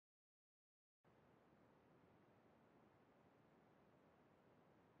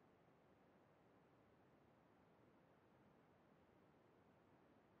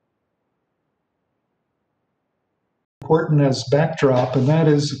important as backdrop, and that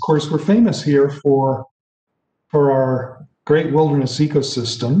is, of course, we're famous here for our great wilderness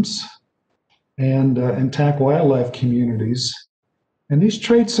ecosystems and intact wildlife communities. And these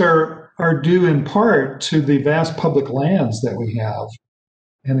traits are due in part to the vast public lands that we have,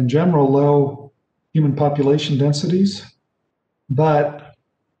 and in general, low human population densities. But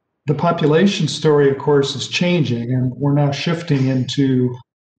the population story, of course, is changing, and we're now shifting into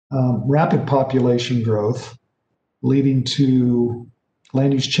rapid population growth, leading to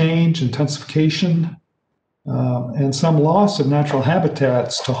land use change, intensification, and some loss of natural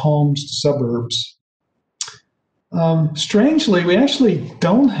habitats to homes, to suburbs. Strangely, we actually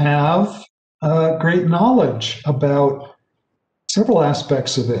don't have great knowledge about several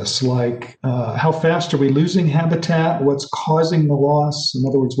aspects of this, like how fast are we losing habitat, what's causing the loss, in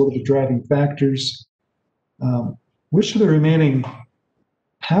other words, what are the driving factors, which of the remaining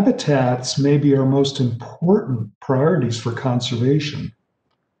habitats may be our most important priorities for conservation.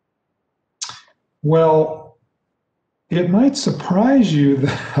 Well, it might surprise you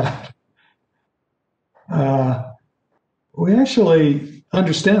that we actually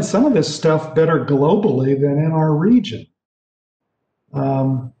understand some of this stuff better globally than in our region.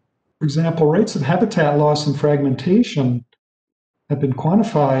 For example, rates of habitat loss and fragmentation have been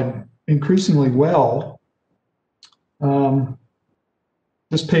quantified increasingly well.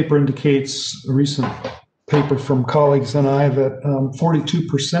 This paper indicates, a recent paper from colleagues and I, that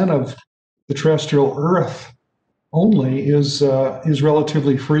 42% of the terrestrial Earth only is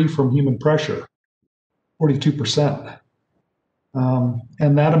relatively free from human pressure, 42%.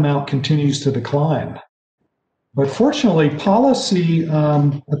 And that amount continues to decline. But fortunately, policy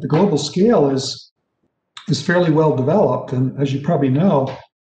at the global scale is fairly well developed. And as you probably know,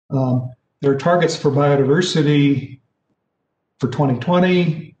 there are targets for biodiversity for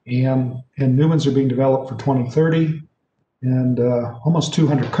 2020, and new ones are being developed for 2030. And almost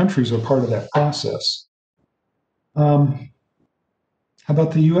 200 countries are part of that process. How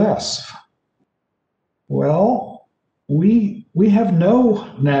about the US? Well, we have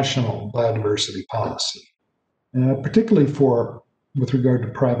no national biodiversity policy, particularly with regard to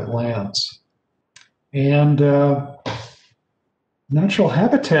private lands. And natural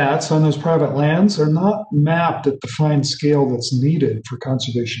habitats on those private lands are not mapped at the fine scale that's needed for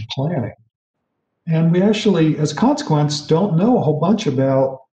conservation planning. And we actually, as a consequence, don't know a whole bunch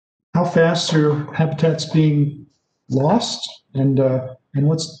about how fast are habitats being lost, and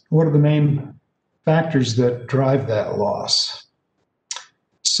what are the main factors that drive that loss.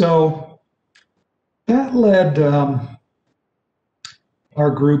 So that led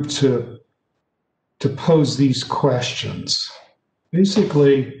our group to pose these questions.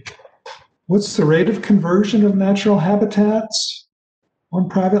 Basically, what's the rate of conversion of natural habitats on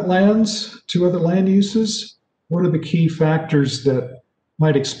private lands to other land uses? What are the key factors that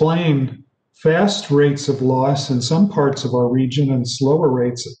might explain fast rates of loss in some parts of our region and slower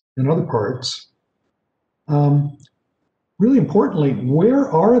rates in other parts? Really importantly, where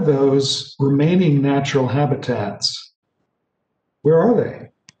are those remaining natural habitats? Where are they?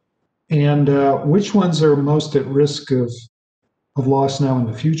 And which ones are most at risk of loss now in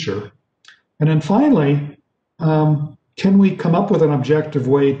the future? And then finally, can we come up with an objective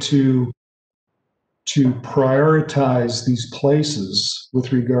way to prioritize these places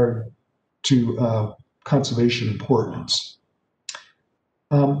with regard to conservation importance?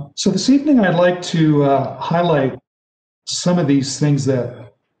 So this evening, I'd like to highlight some of these things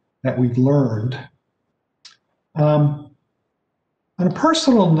that we've learned. On a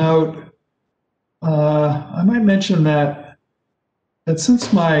personal note, I might mention that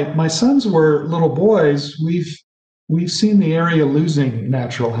since my sons were little boys, we've seen the area losing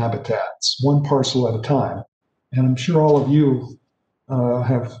natural habitats, one parcel at a time. And I'm sure all of you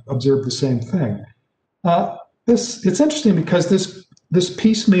have observed the same thing. It's interesting because this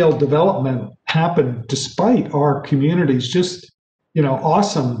piecemeal development happened despite our community's just,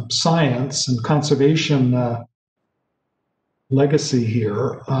 awesome science and conservation legacy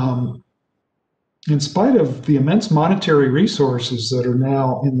here. In spite of the immense monetary resources that are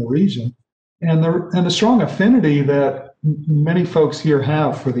now in the region, and the strong affinity that many folks here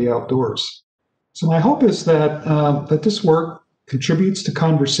have for the outdoors. So my hope is that this work contributes to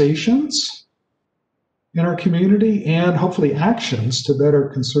conversations in our community and hopefully actions to better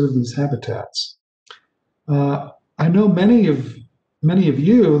conserve these habitats. I know many of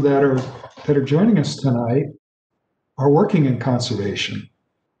you that are joining us tonight are working in conservation.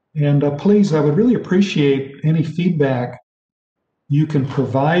 And please, I would really appreciate any feedback you can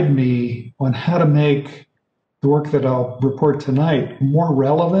provide me on how to make the work that I'll report tonight more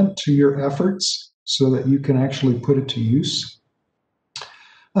relevant to your efforts so that you can actually put it to use.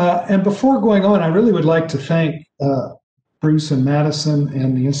 And before going on, I really would like to thank Bruce and Madison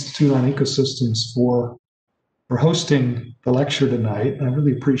and the Institute on Ecosystems for hosting the lecture tonight. I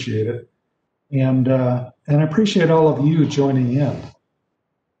really appreciate it. And I appreciate all of you joining in.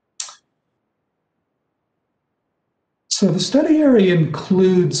 So the study area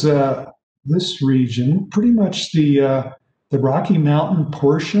includes this region, pretty much the Rocky Mountain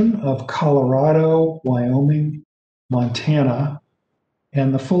portion of Colorado, Wyoming, Montana,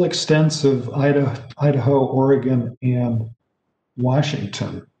 and the full extents of Idaho, Oregon, and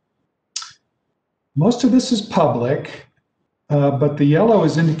Washington. Most of this is public, but the yellow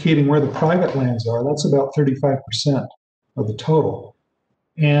is indicating where the private lands are. That's about 35% of the total.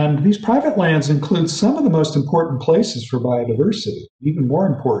 And these private lands include some of the most important places for biodiversity, even more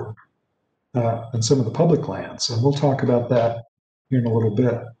important than some of the public lands. And we'll talk about that here in a little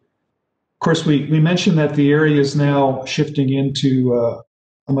bit. Of course, we mentioned that the area is now shifting into a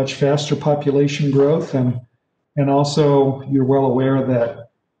much faster population growth. And also, you're well aware that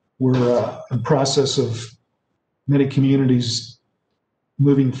we're in process of many communities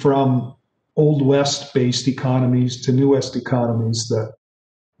moving from Old West-based economies to New West economies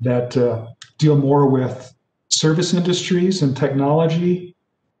that deal more with service industries and technology,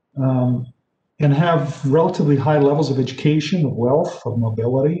 and have relatively high levels of education, of wealth, of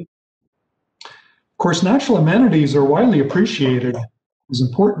mobility. Of course, natural amenities are widely appreciated as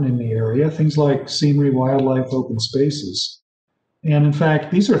important in the area, things like scenery, wildlife, open spaces. And in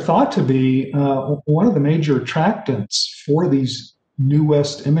fact, these are thought to be one of the major attractants for these New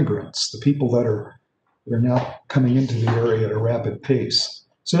West immigrants, the people that are now coming into the area at a rapid pace.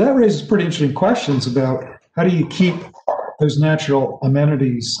 So that raises pretty interesting questions about how do you keep those natural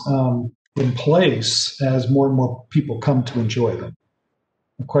amenities in place as more and more people come to enjoy them.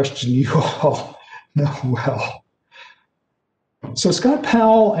 A question you all know well. So Scott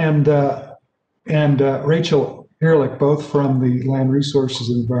Powell and Rachel Ehrlich, both from the Land Resources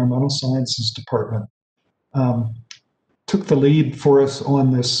and Environmental Sciences Department, took the lead for us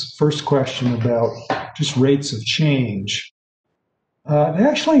on this first question about just rates of change. They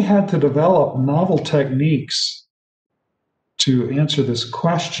actually had to develop novel techniques to answer this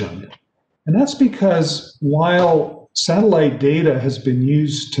question. And that's because while satellite data has been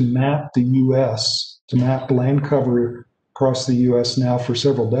used to map the US, to map land cover across the US now for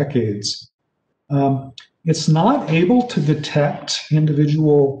several decades, it's not able to detect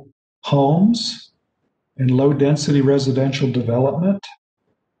individual homes and low density residential development.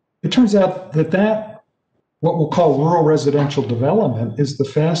 It turns out that what we'll call rural residential development is the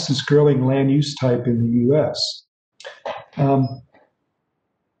fastest growing land use type in the US.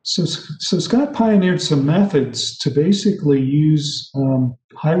 So Scott pioneered some methods to basically use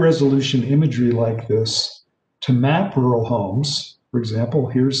high resolution imagery like this to map rural homes. For example,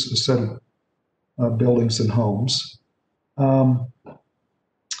 here's a set of buildings and homes, and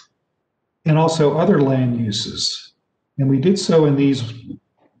also other land uses. And we did so in these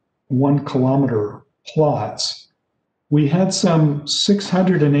 1 kilometer plots. We had some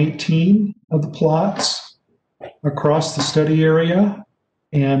 618 of the plots across the study area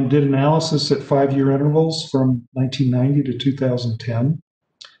and did analysis at 5-year intervals from 1990 to 2010.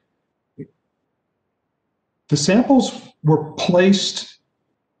 The samples were placed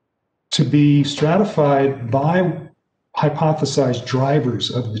to be stratified by hypothesized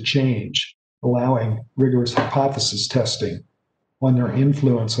drivers of the change, allowing rigorous hypothesis testing on their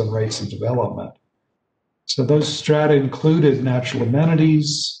influence on rates of development. So those strata included natural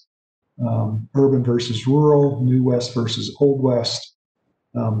amenities, urban versus rural, New West versus Old West,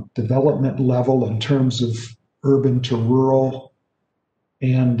 development level in terms of urban to rural,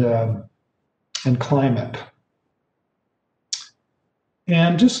 and climate.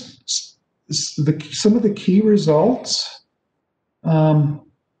 And just some of the key results,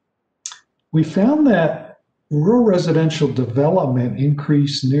 we found that rural residential development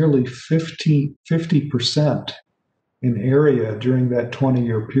increased nearly 50% in area during that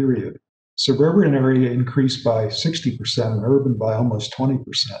 20-year period. Suburban area increased by 60% and urban by almost 20%.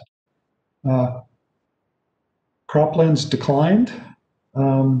 Croplands declined,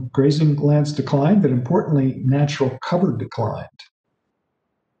 grazing lands declined, but importantly, natural cover declined.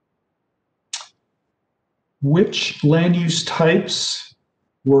 Which land use types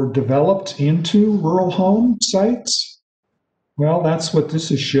were developed into rural home sites? Well, that's what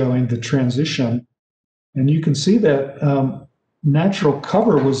this is showing, the transition. And you can see that natural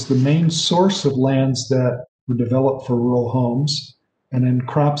cover was the main source of lands that were developed for rural homes, and then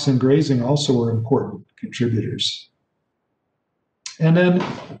crops and grazing also were important contributors. And then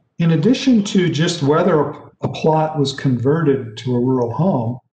in addition to just whether a plot was converted to a rural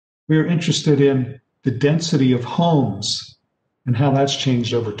home, we were interested in the density of homes and how that's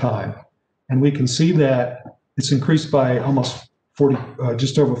changed over time. And we can see that it's increased by almost 40,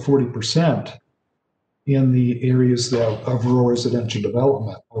 just over 40% in the areas of rural residential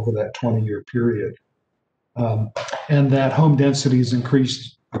development over that 20-year period. And that home density has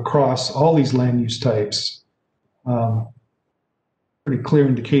increased across all these land use types. Pretty clear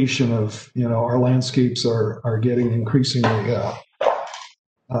indication of, our landscapes are getting increasingly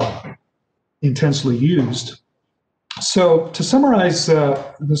intensely used. So to summarize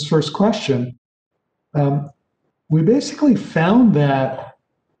this first question, we basically found that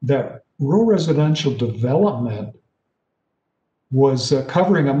rural residential development was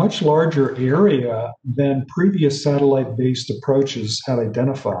covering a much larger area than previous satellite-based approaches had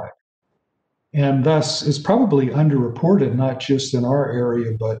identified, and thus is probably underreported, not just in our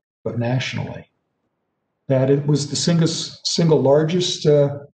area, but nationally. That it was the single largest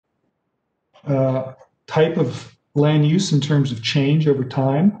type of land use in terms of change over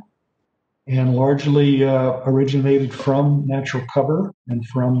time, and largely originated from natural cover and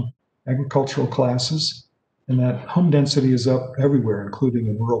from agricultural classes, and that home density is up everywhere, including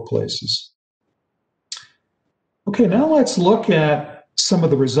in rural places. Okay, now let's look at some of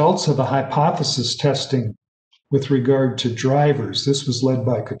the results of the hypothesis testing with regard to drivers. This was led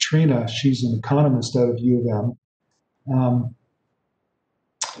by Katrina. She's an economist out of U of M.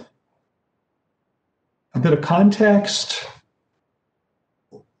 A bit of context.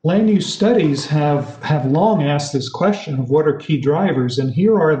 Land use studies have long asked this question of what are key drivers, and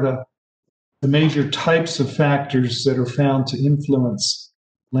here are the major types of factors that are found to influence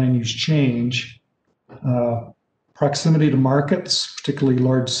land use change. Proximity to markets, particularly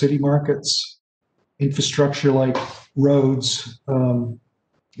large city markets, infrastructure like roads,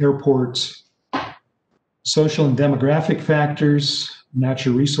 airports, social and demographic factors,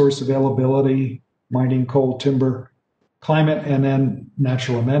 natural resource availability, mining, coal, timber, climate, and then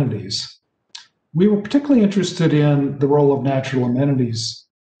natural amenities. We were particularly interested in the role of natural amenities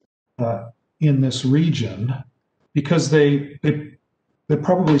in this region because they're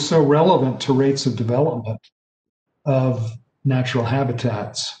probably so relevant to rates of development of natural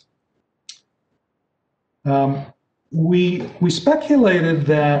habitats. We speculated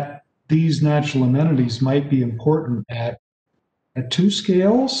that these natural amenities might be important at two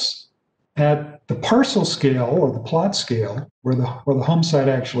scales: at the parcel scale or the plot scale, where the home site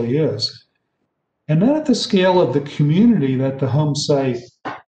actually is, and then at the scale of the community that the home site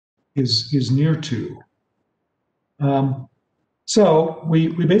is near to. So we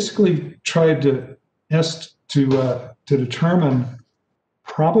basically tried to determine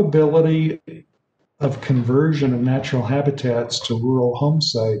probability of conversion of natural habitats to rural home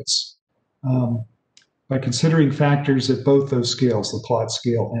sites by considering factors at both those scales, the plot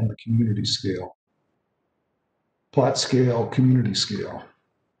scale and the community scale. Plot scale, community scale.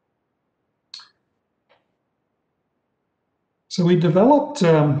 So we developed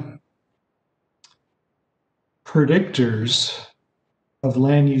predictors of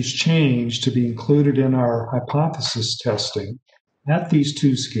land use change to be included in our hypothesis testing at these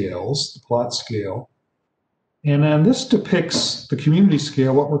two scales, the plot scale. And then this depicts the community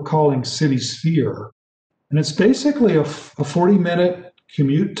scale, what we're calling city sphere. And it's basically a 40-minute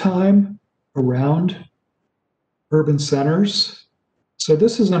commute time around urban centers. So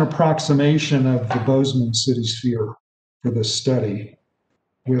this is an approximation of the Bozeman city sphere for this study,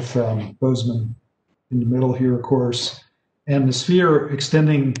 with Bozeman in the middle here, of course, and the sphere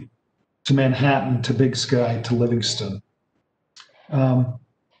extending to Manhattan, to Big Sky, to Livingston.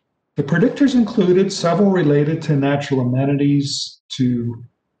 The predictors included several related to natural amenities, to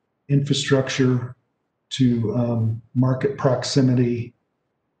infrastructure, to market proximity,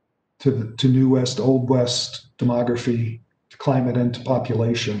 to New West, Old West demography, to climate, and to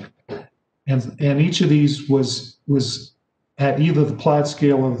population. And each of these was at either the plot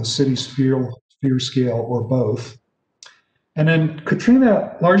scale or the city sphere scale, or both. And then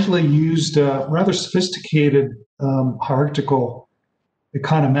Katrina largely used rather sophisticated hierarchical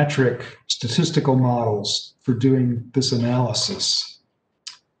econometric statistical models for doing this analysis.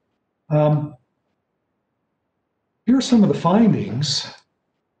 Here are some of the findings.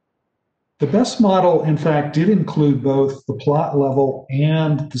 The best model, in fact, did include both the plot level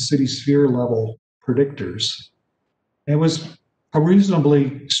and the city sphere level predictors. It was a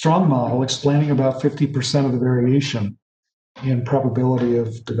reasonably strong model, explaining about 50% of the variation in probability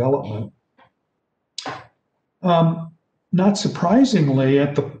of development. Not surprisingly,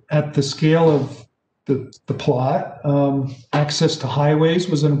 at the scale of the plot. Access to highways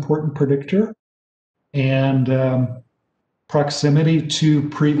was an important predictor, and proximity to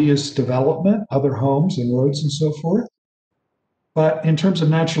previous development, other homes and roads and so forth. But in terms of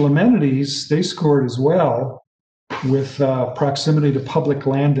natural amenities, they scored as well, with proximity to public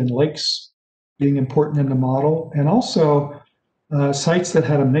land and lakes being important in the model, and also sites that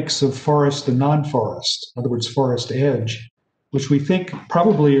had a mix of forest and non-forest, in other words, forest edge, which we think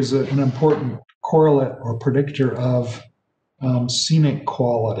probably is an important correlate or predictor of scenic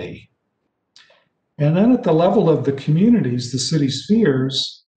quality. And then at the level of the communities, the city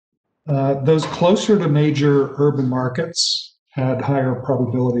spheres, those closer to major urban markets had higher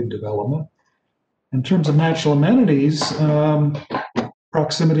probability of development. In terms of natural amenities,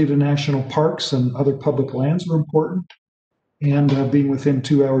 proximity to national parks and other public lands were important, and being within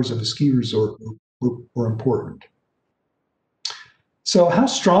 2 hours of a ski resort were important. So how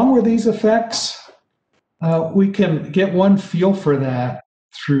strong were these effects? We can get one feel for that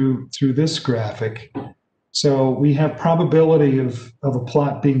through this graphic. So we have probability of a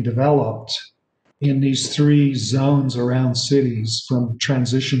plot being developed in these three zones around cities, from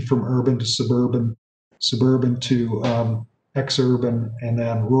transition from urban to suburban, suburban to exurban, and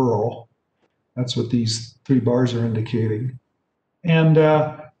then rural. That's what these three bars are indicating. And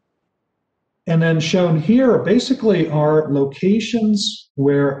then shown here basically are locations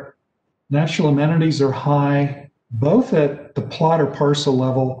where natural amenities are high, both at the plot or parcel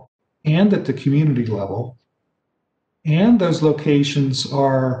level and at the community level. And those locations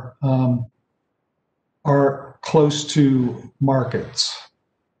are close to markets.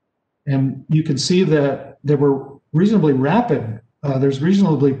 And you can see that there were reasonably rapid, there's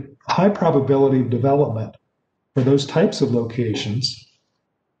reasonably high probability of development for those types of locations.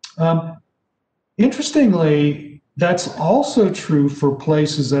 Interestingly, that's also true for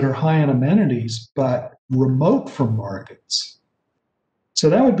places that are high in amenities, but remote from markets. So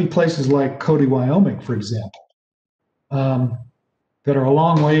that would be places like Cody, Wyoming, for example, that are a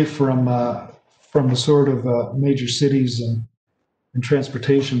long way from the sort of major cities and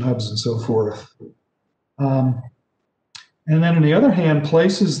transportation hubs and so forth. And then on the other hand,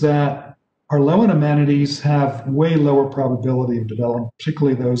 places that are low in amenities have way lower probability of development,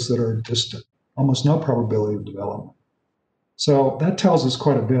 particularly those that are distant, almost no probability of development. So that tells us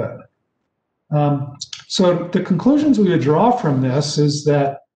quite a bit. So the conclusions we would draw from this is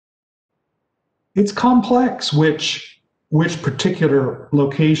that it's complex which particular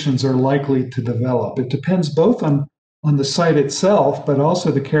locations are likely to develop. It depends both on the site itself, but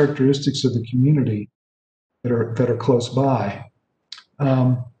also the characteristics of the community that are close by.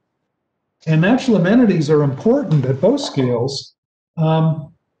 And natural amenities are important at both scales,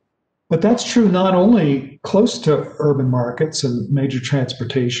 but that's true not only close to urban markets and major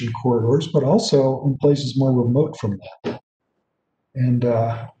transportation corridors, but also in places more remote from that. And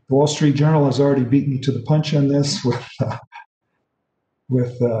the Wall Street Journal has already beat me to the punch on this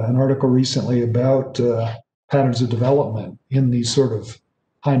with an article recently about patterns of development in these sort of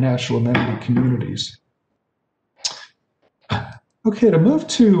high natural amenity communities. Okay, to move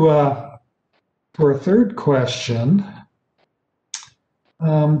to for a third question,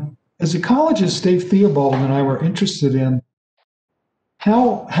 as ecologists, Dave Theobald and I were interested in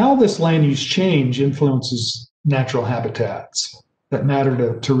how this land use change influences natural habitats that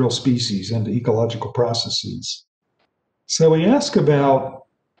matter to real species and to ecological processes. So we ask about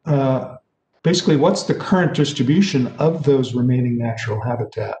basically what's the current distribution of those remaining natural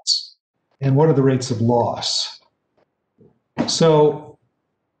habitats and what are the rates of loss. So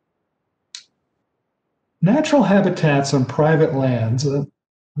natural habitats on private lands,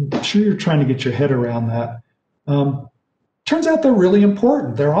 I'm sure you're trying to get your head around that. Turns out they're really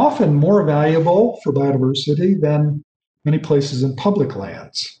important. They're often more valuable for biodiversity than many places in public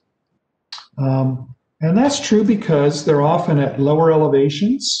lands. And that's true because they're often at lower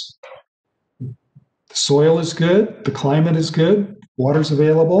elevations. The soil is good, the climate is good, water's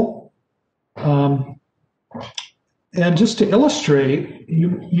available. And just to illustrate,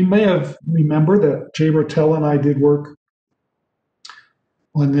 you may have remembered that Jay Rotella and I did work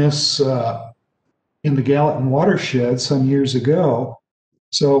on this in the Gallatin watershed some years ago.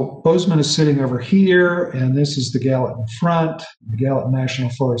 So Bozeman is sitting over here, and this is the Gallatin front, the Gallatin National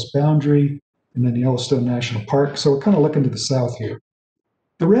Forest boundary, and then Yellowstone National Park. So we're kind of looking to the south here.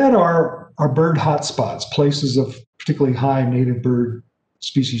 The red are bird hotspots, places of particularly high native bird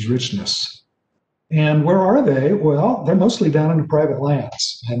species richness. And where are they? Well, they're mostly down in the private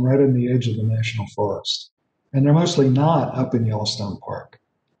lands and right on the edge of the national forest. And they're mostly not up in Yellowstone Park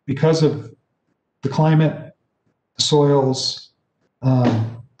because of the climate, the soils,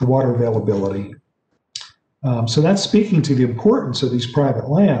 the water availability. So that's speaking to the importance of these private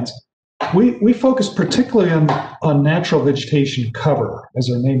lands. We focus particularly on natural vegetation cover as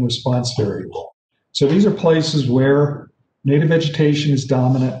our main response variable. So these are places where native vegetation is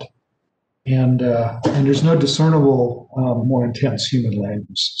dominant, and there's no discernible more intense human land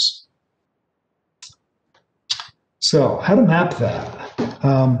uses. So how to map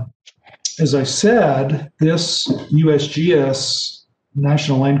that? As I said, this USGS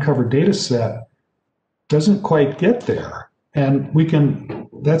National Land Cover data set doesn't quite get there. And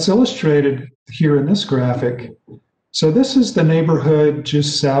that's illustrated here in this graphic. So this is the neighborhood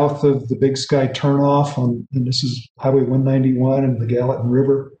just south of the Big Sky turnoff, and this is Highway 191 and the Gallatin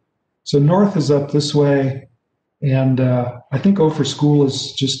River. So north is up this way, and I think Ophir School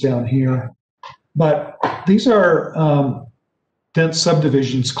is just down here. But these are dense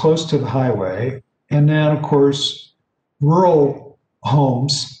subdivisions close to the highway, and then, of course, rural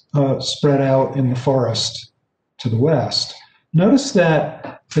homes spread out in the forest to the west. Notice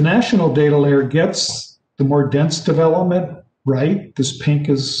that the national data layer gets the more dense development, right? This pink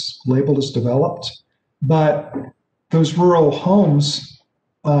is labeled as developed, but those rural homes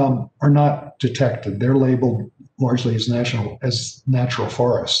are not detected. They're labeled largely as natural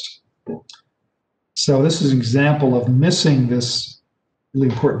forest. So this is an example of missing this really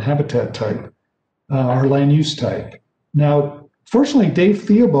important habitat type, or land use type. Now, fortunately, Dave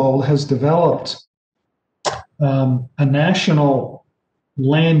Theobald has developed a national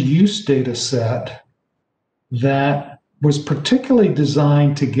land use data set that was particularly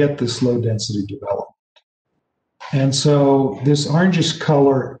designed to get this low density development. And so this orangish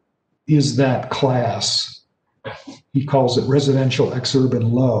color is that class. He calls it residential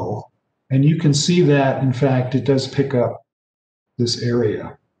exurban low. And you can see that, in fact, it does pick up this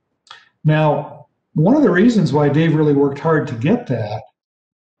area. Now, one of the reasons why Dave really worked hard to get that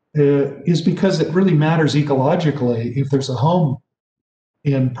is because it really matters ecologically if there's a home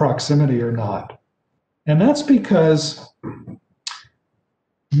in proximity or not. And that's because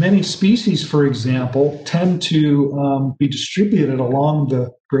many species, for example, tend to be distributed along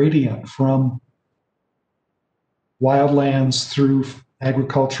the gradient from wildlands through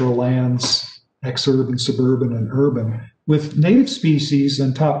agricultural lands, exurban, suburban, and urban, with native species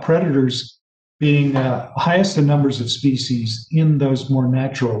and top predators being highest in numbers of species in those more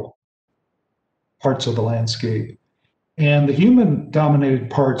natural parts of the landscape, and the human-dominated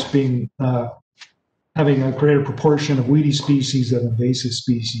parts being having a greater proportion of weedy species and invasive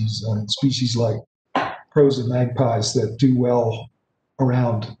species, species like crows and magpies that do well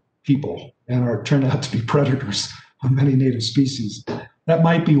around people and turn out to be predators on many native species. That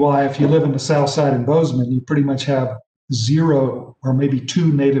might be why if you live in the south side in Bozeman, you pretty much have 0 or maybe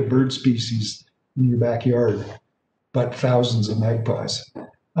 2 native bird species in your backyard, but thousands of magpies.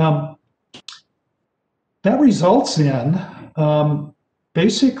 That results in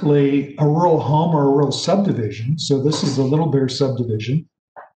basically a rural home or a rural subdivision. So this is the Little Bear subdivision.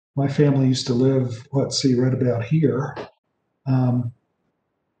 My family used to live, right about here.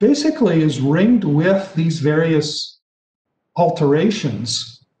 Basically is ringed with these various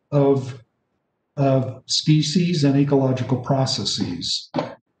alterations of species and ecological processes.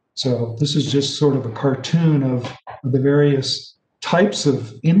 So this is just sort of a cartoon of the various types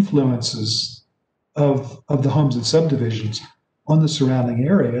of influences of the homes and subdivisions on the surrounding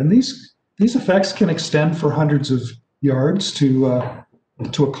area. And these effects can extend for hundreds of yards to a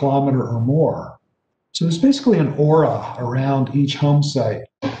kilometer or more. So there's basically an aura around each home site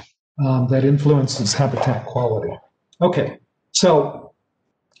that influences habitat quality. Okay, so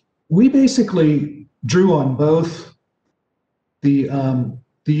we basically drew on both the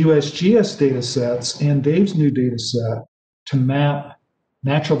USGS data sets and Dave's new data set to map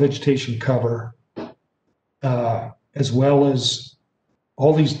natural vegetation cover, as well as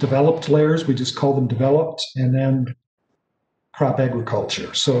all these developed layers. We just call them developed, and then crop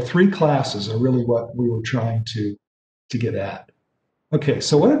agriculture. So 3 classes are really what we were trying to get at. Okay,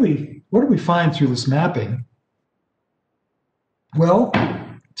 so what did we find through this mapping? Well,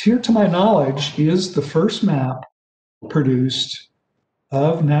 here to my knowledge is the first map produced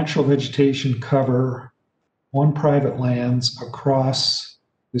of natural vegetation cover on private lands across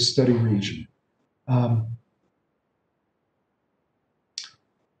the study region.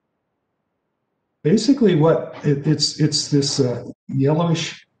 Basically, it's this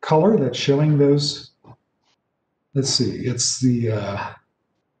yellowish color that's showing those. Let's see, it's the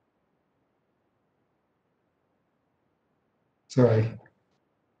sorry.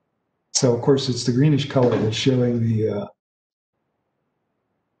 So of course it's the greenish color that's showing the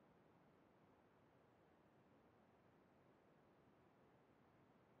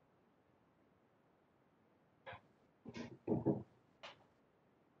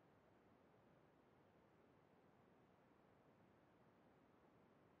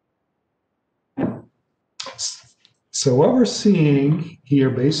So what we're seeing here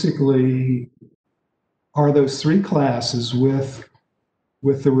basically are those three classes with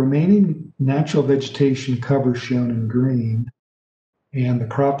the remaining natural vegetation cover shown in green and the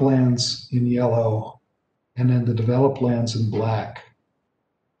croplands in yellow and then the developed lands in black.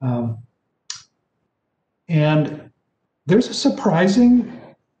 And there's a surprising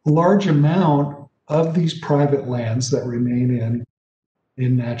large amount of these private lands that remain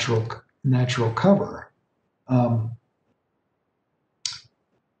in natural cover.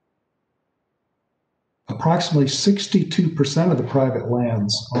 Approximately 62% of the private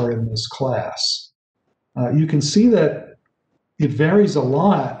lands are in this class. You can see that it varies a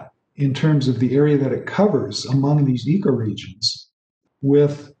lot in terms of the area that it covers among these ecoregions,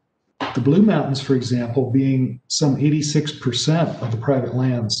 with the Blue Mountains, for example, being some 86% of the private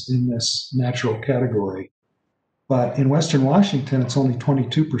lands in this natural category. But in Western Washington, it's only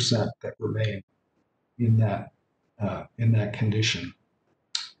 22% that remain in that condition.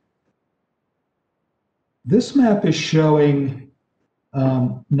 This map is showing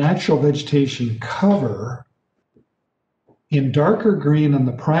natural vegetation cover in darker green on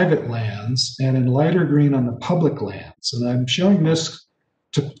the private lands and in lighter green on the public lands. And I'm showing this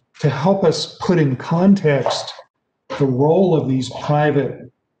to help us put in context the role of these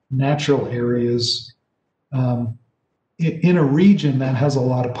private natural areas in a region that has a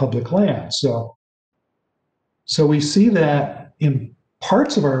lot of public land. So we see that in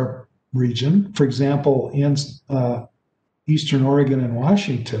parts of our region, for example, in Eastern Oregon and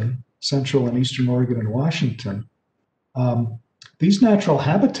Washington, Central and Eastern Oregon and Washington, these natural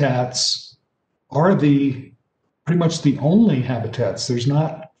habitats are pretty much the only habitats. There's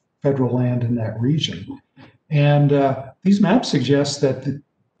not federal land in that region. And these maps suggest that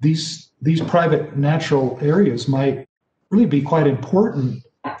these private natural areas might really be quite important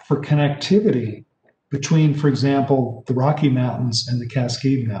for connectivity between, for example, the Rocky Mountains and the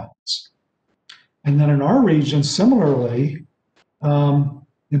Cascade Mountains. And then in our region, similarly,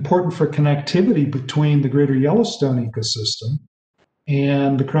 important for connectivity between the greater Yellowstone ecosystem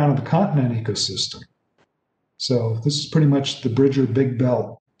and the Crown of the Continent ecosystem. So this is pretty much the Bridger Big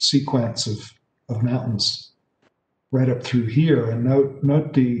Belt sequence of mountains right up through here. And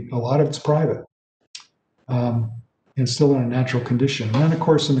note a lot of it's private and still in a natural condition. And then, of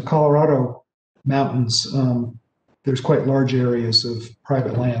course, in the Colorado mountains, there's quite large areas of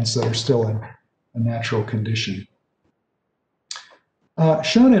private lands that are still in a natural condition.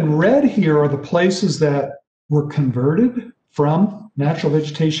 Shown in red here are the places that were converted from natural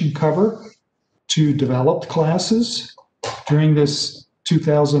vegetation cover to developed classes during this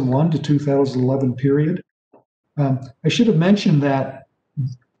 2001 to 2011 period. I should have mentioned that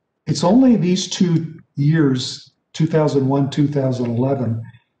it's only these 2 years, 2001, 2011,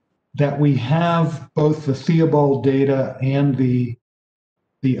 that we have both the Theobald data and the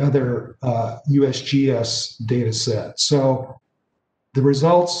other USGS data set. So the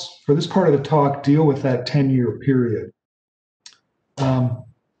results for this part of the talk deal with that 10-year period.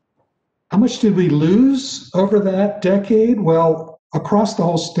 How much did we lose over that decade? Well, across the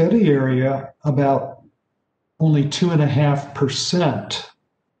whole study area, about only 2.5%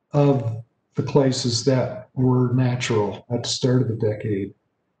 of the places that were natural at the start of the decade.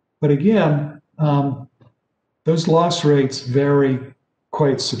 But again, those loss rates vary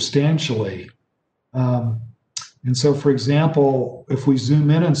quite substantially. And so, for example, if we zoom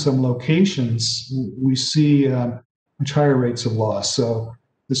in on some locations, we see much higher rates of loss. So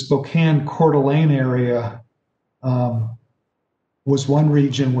the Spokane Coeur d'Alene area was one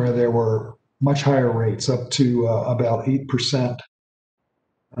region where there were much higher rates, up to about 8%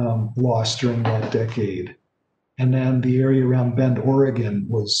 loss during that decade. And then the area around Bend, Oregon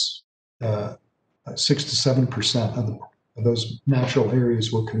was 6 to 7% of those natural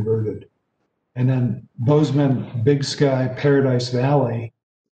areas were converted. And then Bozeman, Big Sky, Paradise Valley,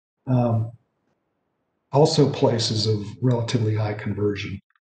 also places of relatively high conversion.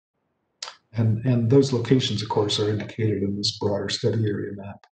 And those locations, of course, are indicated in this broader study area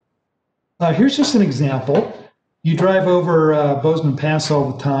map. Here's just an example. You drive over Bozeman Pass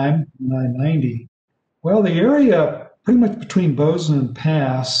all the time, 990. Well, the area pretty much between Bozeman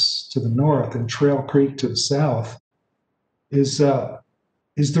Pass to the north and Trail Creek to the south is the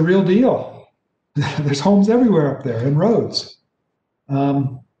real deal. There's homes everywhere up there and roads.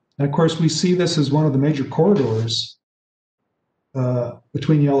 And of course, we see this as one of the major corridors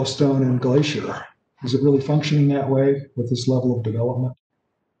between Yellowstone and Glacier. Is it really functioning that way with this level of development?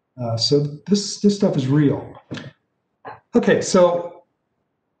 So this stuff is real. Okay, so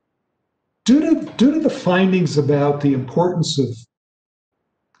due to the findings about the importance of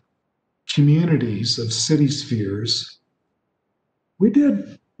communities, of city spheres, we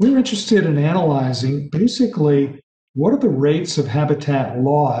were interested in analyzing basically what are the rates of habitat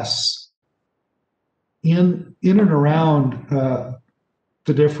loss in and around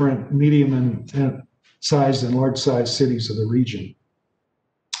the different medium and sized and large sized cities of the region.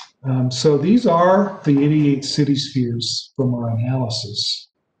 So these are the 88 city spheres from our analysis.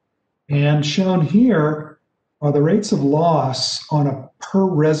 And shown here are the rates of loss on a per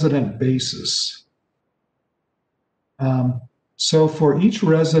resident basis. So for each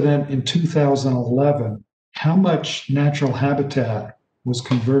resident in 2011, how much natural habitat was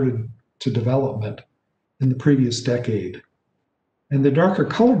converted to development in the previous decade? And the darker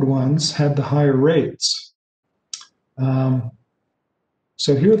colored ones had the higher rates.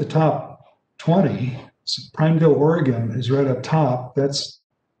 So here are the top 20. So Prineville, Oregon is right up top. That's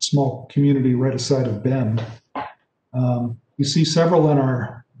a small community right aside of Bend. You see several in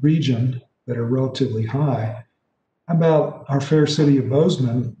our region that are relatively high. How about our fair city of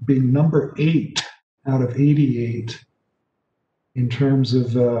Bozeman being number 8 out of 88 in terms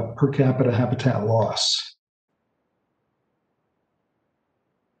of per capita habitat loss?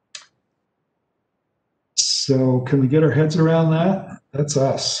 So can we get our heads around that? That's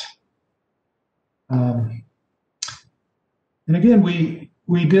us. And again, we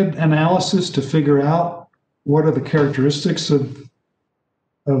did analysis to figure out what are the characteristics of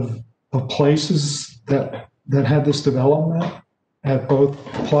places that had this development at both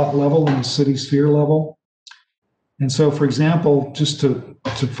plot level and the city sphere level. And so, for example, just to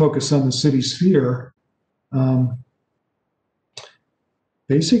focus on the city sphere,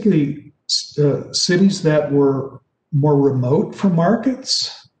 basically cities that were more remote from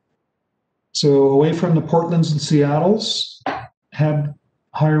markets, so away from the Portlands and Seattles, had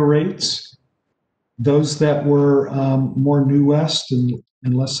higher rates. Those that were more New West and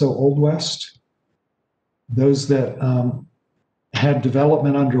less so Old West, those that had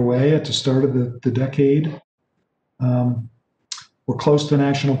development underway at the start of the decade, were close to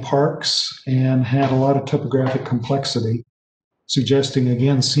national parks and had a lot of topographic complexity, suggesting,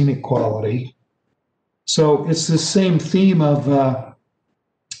 again, scenic quality. So it's the same theme of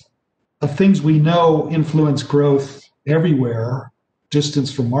things we know influence growth everywhere,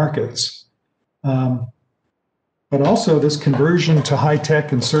 distance from markets, but also this conversion to high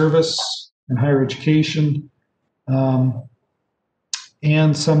tech and service and higher education,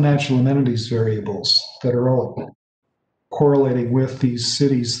 and some natural amenities variables that are all correlating with these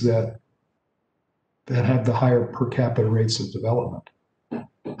cities that have the higher per capita rates of development.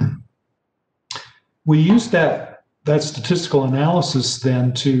 We used that statistical analysis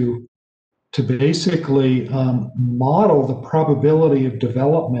then to basically model the probability of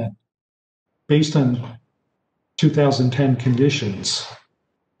development based on 2010 conditions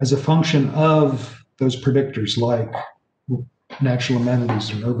as a function of those predictors like natural amenities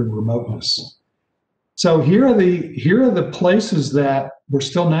and urban remoteness. So here are the places that were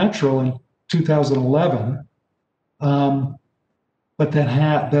still natural in 2011, but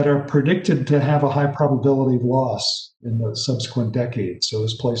that are predicted to have a high probability of loss in the subsequent decades. So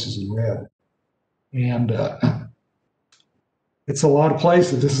those places in red, and it's a lot of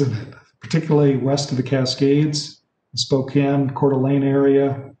places, isn't it? Particularly west of the Cascades, the Spokane, Coeur d'Alene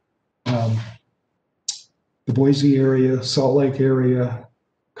area, the Boise area, Salt Lake area,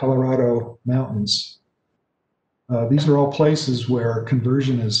 Colorado mountains. These are all places where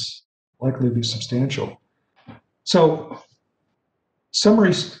conversion is likely to be substantial. So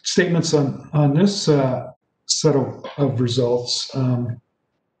summary statements on this set of results.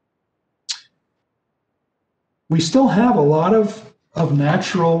 We still have a lot of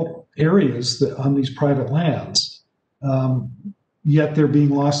natural areas on these private lands, yet they're being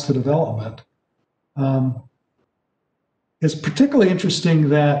lost to development. It's particularly interesting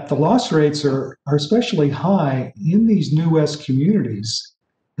that the loss rates are especially high in these New West communities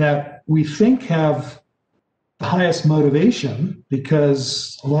that we think have the highest motivation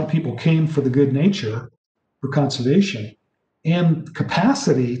because a lot of people came for the good nature for conservation and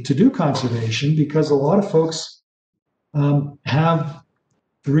capacity to do conservation because a lot of folks have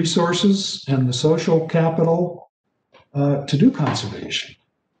the resources and the social capital to do conservation.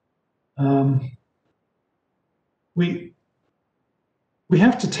 We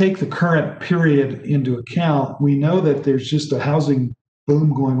have to take the current period into account. We know that there's just a housing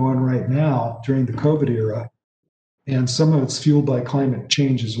boom going on right now during the COVID era, and some of it's fueled by climate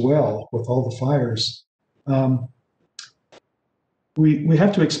change as well with all the fires. We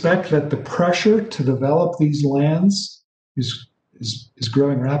have to expect that the pressure to develop these lands is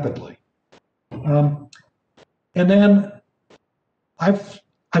growing rapidly. And then I've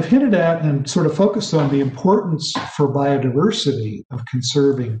hinted at and sort of focused on the importance for biodiversity of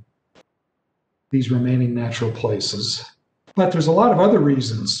conserving these remaining natural places. But there's a lot of other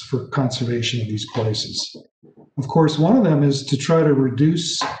reasons for conservation of these places. Of course, one of them is to try to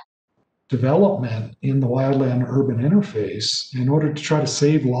reduce development in the wildland-urban interface in order to try to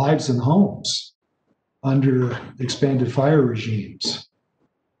save lives and homes under expanded fire regimes.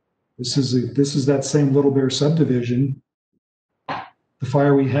 This is that same Little Bear subdivision, the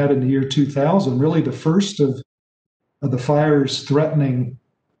fire we had in the year 2000, really the first of the fires threatening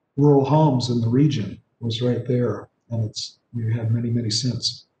rural homes in the region was right there, and we've had many, many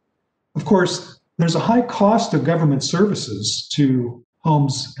since. Of course, there's a high cost of government services to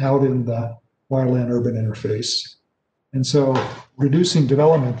homes out in the wildland-urban interface, and so reducing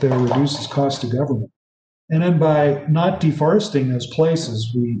development there reduces cost to government. And then by not deforesting those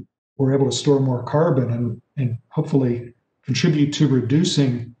places, we were able to store more carbon and hopefully contribute to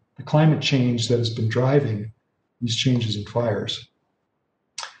reducing the climate change that has been driving these changes in fires.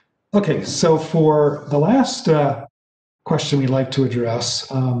 Okay, so for the last question we'd like to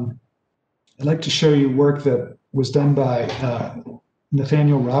address, I'd like to show you work that was done by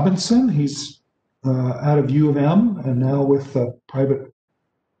Nathaniel Robinson. He's out of U of M and now with a private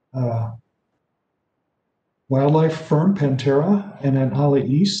wildlife firm, Pantera, and then Ali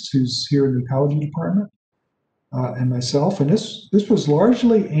East, who's here in the Ecology Department, and myself. And this was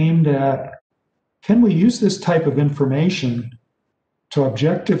largely aimed at, can we use this type of information to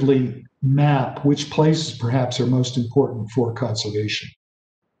objectively map which places perhaps are most important for conservation?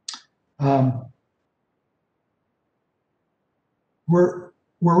 We're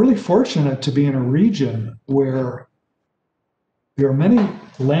really fortunate to be in a region where there are many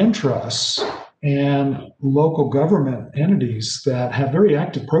land trusts and local government entities that have very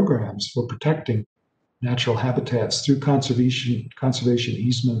active programs for protecting natural habitats through conservation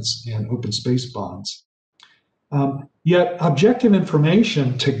easements and open space bonds. Yet objective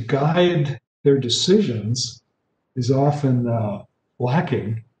information to guide their decisions is often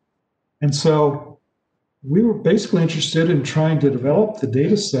lacking. And so we were basically interested in trying to develop the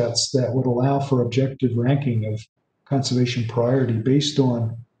data sets that would allow for objective ranking of conservation priority based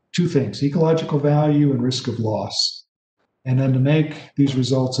on two things: ecological value and risk of loss, and then to make these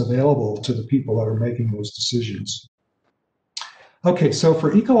results available to the people that are making those decisions. Okay, so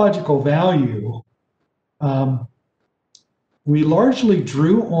for ecological value, we largely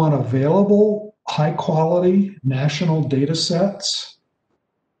drew on available high-quality national data sets,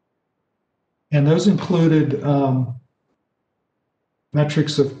 and those included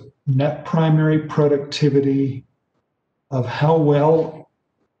metrics of net primary productivity, of how well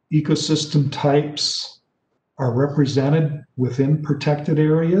ecosystem types are represented within protected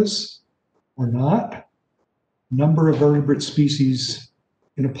areas or not, number of vertebrate species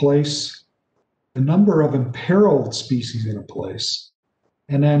in a place, the number of imperiled species in a place,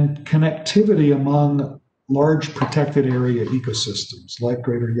 and then connectivity among large protected area ecosystems like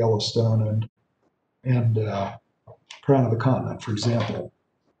Greater Yellowstone and Crown of the Continent, for example.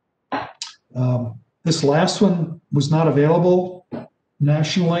 This last one was not available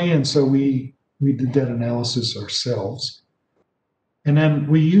nationally, and so we did that analysis ourselves. And then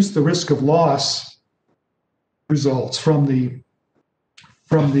we used the risk of loss results from the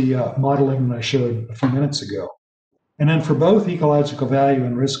modeling that I showed a few minutes ago. And then for both ecological value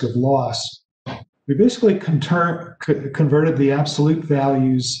and risk of loss, we basically converted the absolute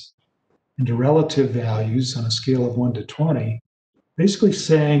values into relative values on a scale of 1 to 20, basically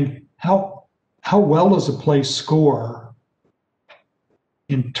saying how well does a place score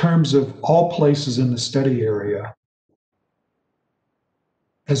in terms of all places in the study area.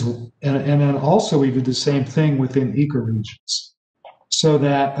 And then also we did the same thing within ecoregions, so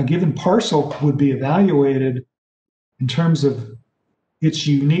that a given parcel would be evaluated in terms of its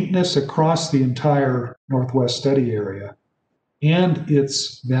uniqueness across the entire Northwest study area and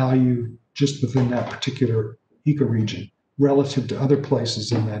its value just within that particular ecoregion relative to other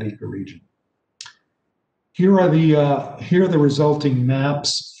places in that ecoregion. Here are the resulting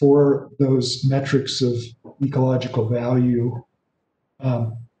maps for those metrics of ecological value.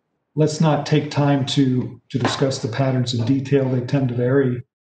 Let's not take time to discuss the patterns in detail. They tend to vary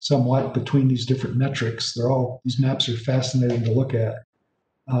somewhat between these different metrics. These maps are fascinating to look at.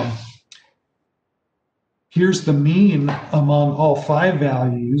 Here's the mean among all 5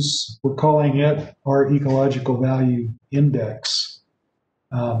 values. We're calling it our ecological value index.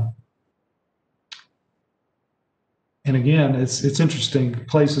 And again, it's interesting.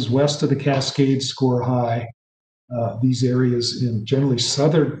 Places west of the Cascades score high. these areas in generally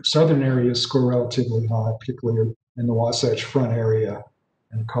southern areas score relatively high, particularly in the Wasatch Front area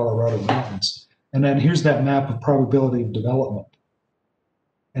and Colorado mountains. And then here's that map of probability of development.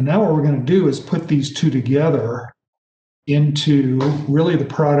 And now what we're going to do is put these two together into really the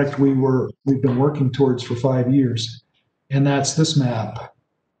product we've been working towards for 5 years, and that's this map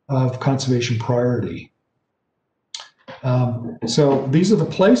of conservation priority. So these are the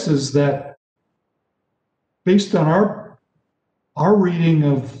places that, based on our reading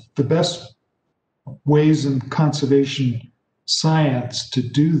of the best ways in conservation science to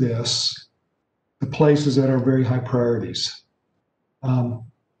do this, the places that are very high priorities.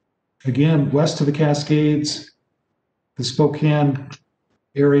 Again, west of the Cascades, the Spokane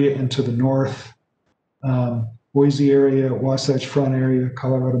area and to the north, Boise area, Wasatch Front area,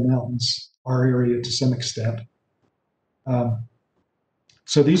 Colorado Mountains, our area to some extent.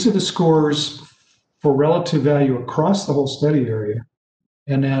 So these are the scores for relative value across the whole study area.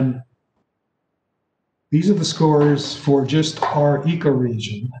 And then these are the scores for just our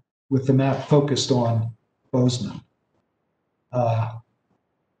ecoregion with the map focused on Bozeman.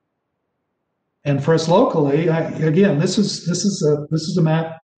 And for us locally, again, this is a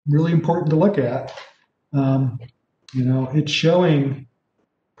map really important to look at. It's showing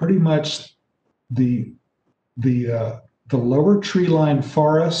pretty much the lower tree line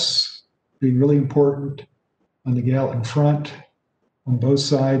forests being really important on the Gallatin Front, on both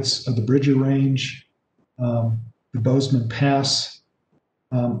sides of the Bridger Range, the Bozeman Pass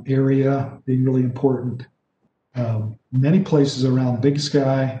area being really important. Many places around Big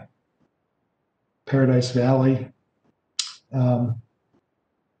Sky, Paradise Valley.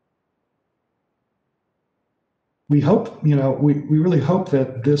 We hope, we really hope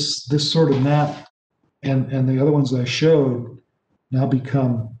that this sort of map and the other ones I showed now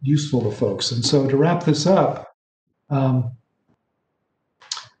become useful to folks. And so to wrap this up, I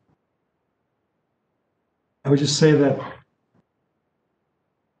would just say that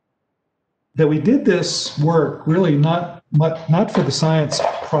we did this work really not for the science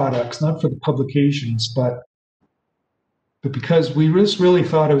products, not for the publications, but because we just really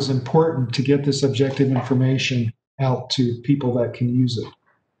thought it was important to get this objective information out to people that can use it.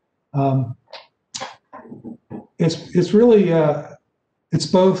 It's really it's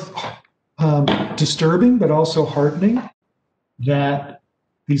both disturbing but also heartening that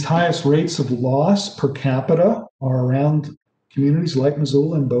these highest rates of loss per capita are around communities like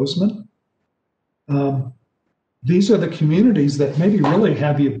Missoula and Bozeman. These are the communities that maybe really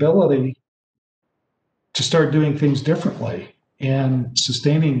have the ability to start doing things differently and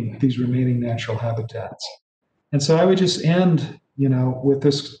sustaining these remaining natural habitats. And so I would just end, with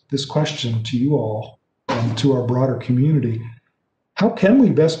this question to you all and to our broader community. How can we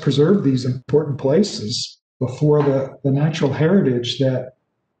best preserve these important places before the natural heritage that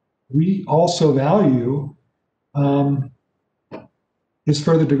we also value is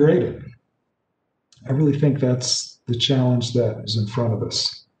further degraded? I really think that's the challenge that is in front of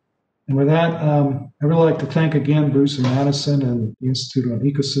us. And with that, I really like to thank again Bruce and Madison and the Institute on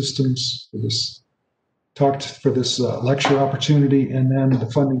Ecosystems for this talk, for this lecture opportunity, and then the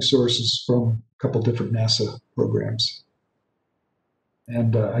funding sources from a couple different NASA programs.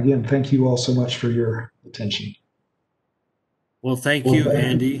 And again, thank you all so much for your attention. Well, thank you,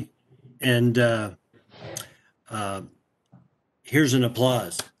 Andy. And here's an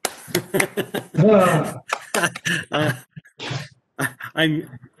applause.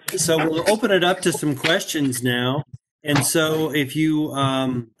 So we'll open it up to some questions now. And so if you,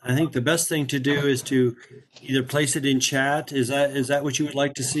 I think the best thing to do is to either place it in chat. Is that what you would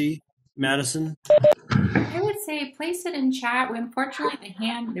like to see, Madison? I would say place it in chat. Unfortunately,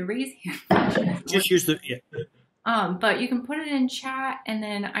 the raise hand. Just use the. Yeah. But you can put it in chat, and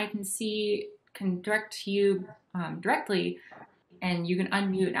then I can direct to you directly, and you can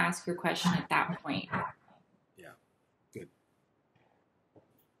unmute and ask your question at that point. Yeah, good.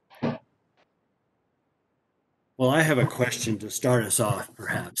 Well, I have a question to start us off,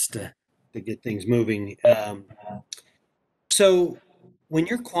 perhaps, to get things moving. So when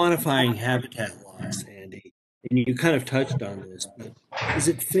you're quantifying habitat loss, Andy, and you kind of touched on this, but is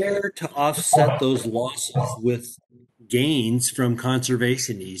it fair to offset those losses with gains from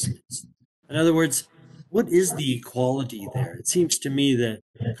conservation easements? In other words, what is the equality there? It seems to me that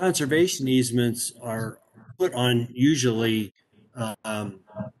conservation easements are put on usually,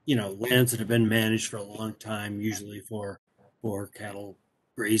 lands that have been managed for a long time, usually for cattle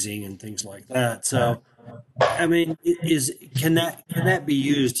grazing and things like that. So, I mean, can that be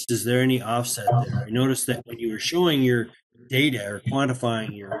used? Is there any offset there? I noticed that when you were showing your data or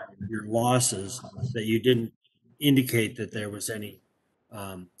quantifying your losses, that you didn't indicate that there was any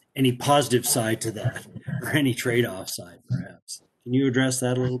positive side to that or any trade-off side, perhaps. Can you address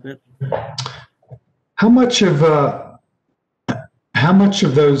that a little bit? How much of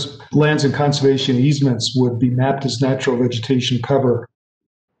those lands and conservation easements would be mapped as natural vegetation cover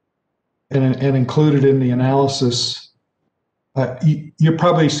and included in the analysis? You're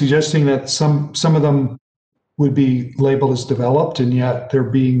probably suggesting that some of them would be labeled as developed, and yet they're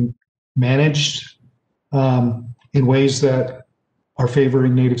being managed in ways that are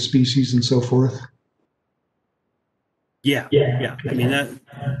favoring native species and so forth. Yeah. I mean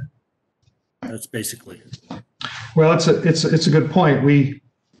that's basically it. Well, it's a good point. We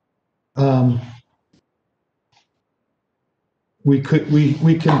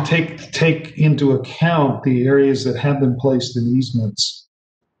can take into account the areas that have been placed in easements,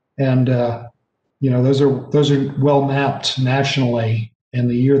 and those are well mapped nationally, and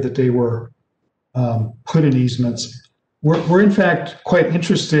the year that they were put in easements. We're in fact quite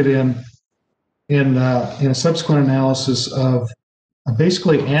interested in a subsequent analysis of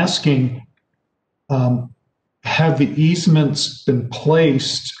basically asking, have the easements been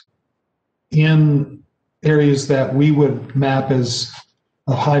placed in areas that we would map as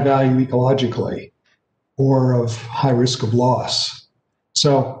of high value ecologically or of high risk of loss?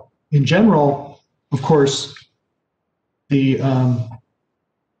 So in general, of course, the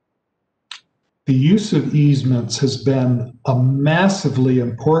use of easements has been a massively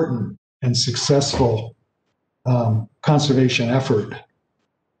important and successful conservation effort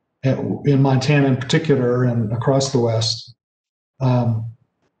in Montana in particular and across the West.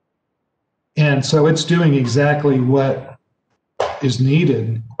 And so it's doing exactly what is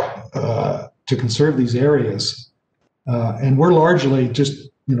needed to conserve these areas. And we're largely just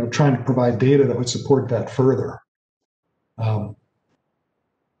trying to provide data that would support that further.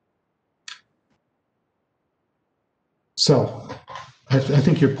 So I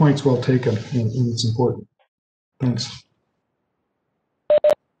think your point's well taken, and it's important. Thanks.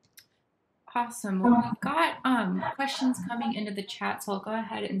 Awesome. Well, we've got questions coming into the chat, so I'll go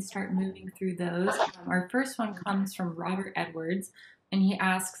ahead and start moving through those. Our first one comes from Robert Edwards, and he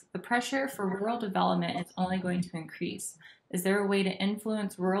asks, the pressure for rural development is only going to increase. Is there a way to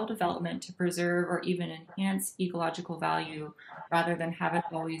influence rural development to preserve or even enhance ecological value rather than have it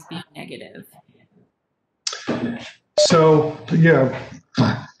always be negative? So, yeah,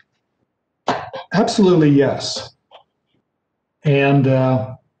 absolutely yes. And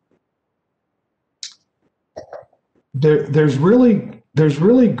there's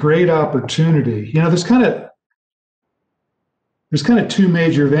really great opportunity. There's kind of two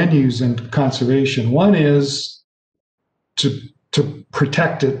major venues in conservation. One is to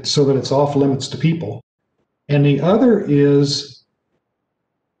protect it so that it's off limits to people, and the other is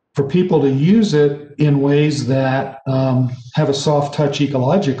for people to use it in ways that have a soft touch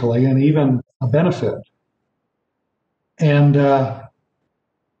ecologically and even a benefit. And the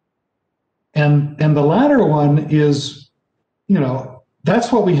latter one is,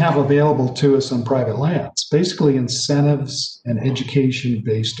 that's what we have available to us on private lands, basically incentives and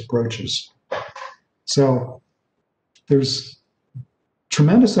education-based approaches. So there's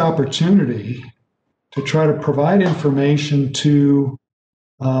tremendous opportunity to try to provide information to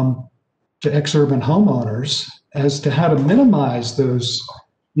ex-urban homeowners as to how to minimize those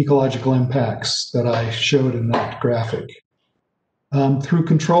ecological impacts that I showed in that graphic. Through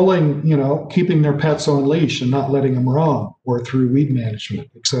controlling, keeping their pets on leash and not letting them roam, or through weed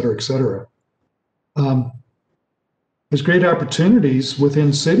management, et cetera, et cetera. There's great opportunities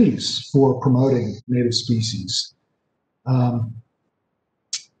within cities for promoting native species.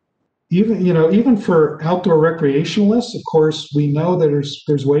 Even for outdoor recreationalists, of course, we know that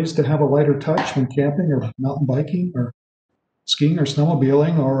there's ways to have a lighter touch when camping or mountain biking or skiing or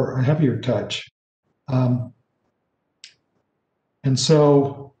snowmobiling, or a heavier touch. And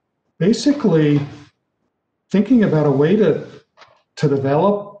so basically thinking about a way to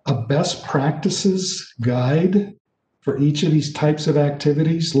develop a best practices guide for each of these types of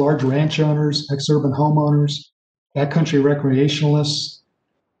activities, large ranch owners, ex-urban homeowners, backcountry recreationalists,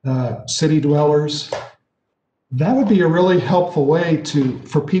 city dwellers, that would be a really helpful way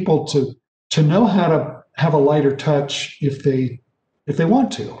for people to know how to have a lighter touch if they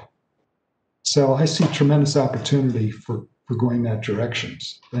want to. So I see tremendous opportunity for going that direction.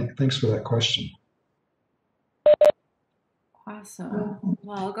 Thanks for that question. Awesome.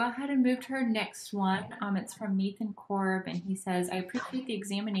 Well, I'll go ahead and move to our next one. It's from Nathan Korb, and he says, I appreciate the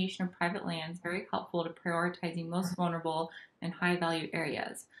examination of private lands, very helpful to prioritizing most vulnerable and high-value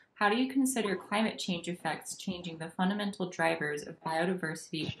areas. How do you consider climate change effects changing the fundamental drivers of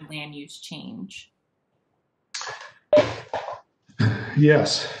biodiversity and land use change?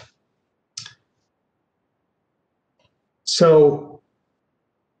 Yes. So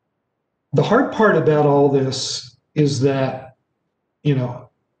the hard part about all this is that,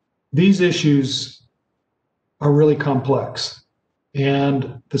 these issues are really complex,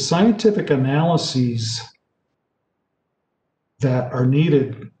 and the scientific analyses that are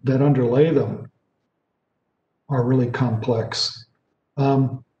needed that underlay them are really complex.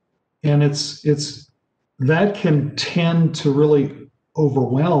 And it's that can tend to really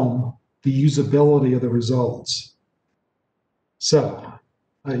overwhelm the usability of the results. So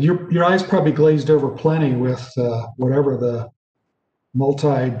your eyes probably glazed over plenty with whatever the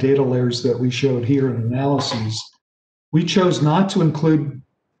multi-data layers that we showed here in analyses. We chose not to include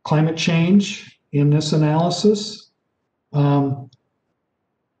climate change in this analysis to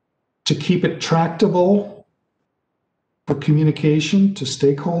keep it tractable for communication to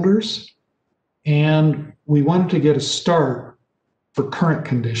stakeholders. And we wanted to get a start for current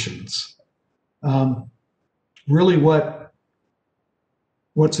conditions. Really what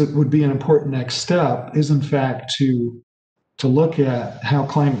would be an important next step is, in fact, to look at how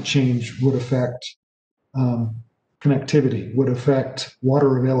climate change would affect connectivity, would affect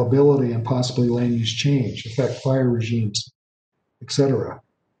water availability and possibly land use change, affect fire regimes, et cetera.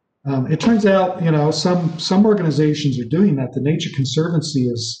 It turns out, some organizations are doing that. The Nature Conservancy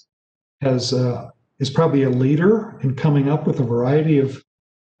is probably a leader in coming up with a variety of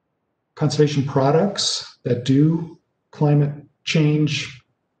conservation products that do climate change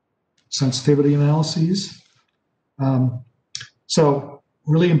sensitivity analyses. So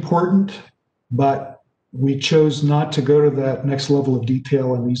really important, but we chose not to go to that next level of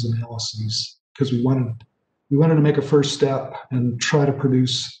detail in these analyses because we wanted to make a first step and try to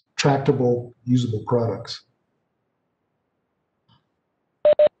produce tractable, usable products.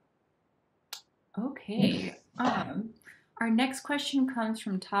 Okay. Our next question comes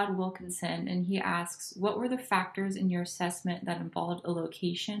from Todd Wilkinson, and he asks, what were the factors in your assessment that involved a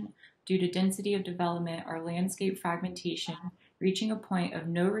location due to density of development or landscape fragmentation reaching a point of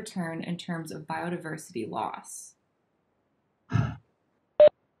no return in terms of biodiversity loss?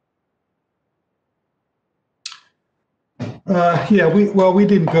 We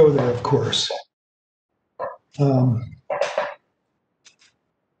didn't go there, of course.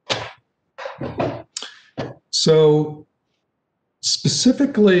 So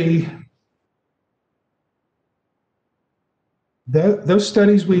specifically, those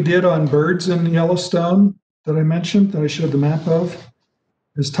studies we did on birds in Yellowstone that I mentioned, that I showed the map of,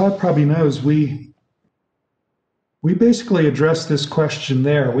 as Todd probably knows, we basically addressed this question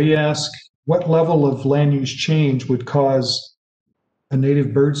there. We asked what level of land use change would cause a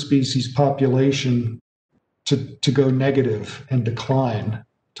native bird species population to go negative and decline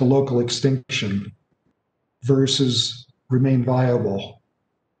to local extinction versus remain viable.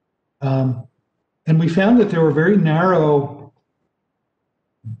 And we found that there were very narrow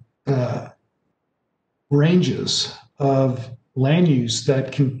ranges of land use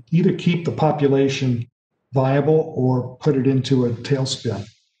that can either keep the population viable or put it into a tailspin.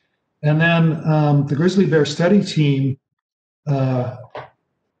 And then the grizzly bear study team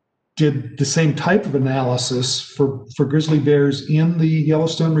did the same type of analysis for grizzly bears in the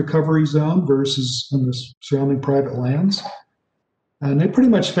Yellowstone recovery zone versus in the surrounding private lands. And they pretty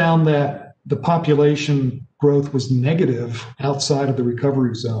much found that the population growth was negative outside of the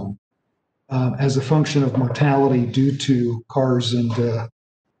recovery zone as a function of mortality due to cars and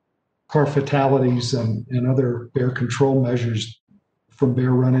car fatalities and other bear control measures from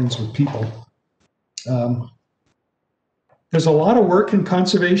bear run-ins with people. There's a lot of work in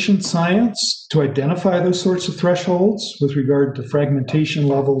conservation science to identify those sorts of thresholds with regard to fragmentation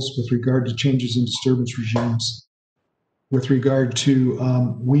levels, with regard to changes in disturbance regimes, with regard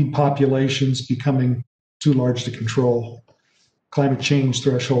to weed populations becoming too large to control, climate change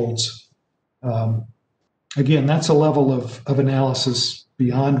thresholds. Again, that's a level of analysis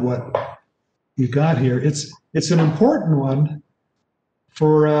beyond what you've got here. It's an important one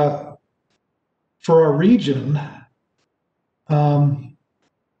for our region.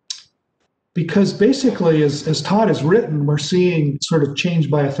 Because basically, as Todd has written, we're seeing sort of change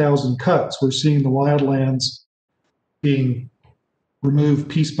by 1,000 cuts. We're seeing the wildlands being removed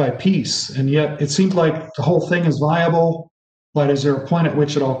piece by piece, and yet it seems like the whole thing is viable, but is there a point at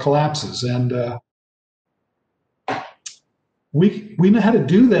which it all collapses? And we know how to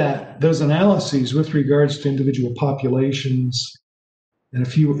do those analyses with regards to individual populations and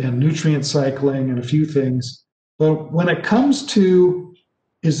nutrient cycling and a few things. But when it comes to,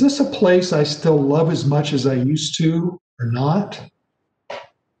 is this a place I still love as much as I used to or not?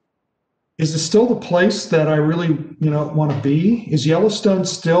 is it still the place that I really, want to be? Is Yellowstone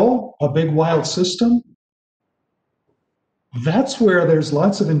still a big wild system? That's where there's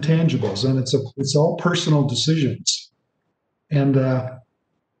lots of intangibles, and it's all personal decisions. And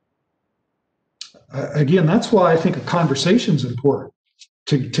again, that's why I think a conversation is important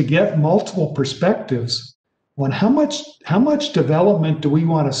to get multiple perspectives on how much development do we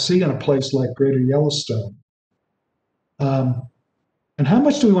want to see in a place like Greater Yellowstone, and how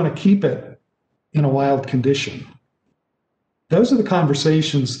much do we want to keep it in a wild condition. Those are the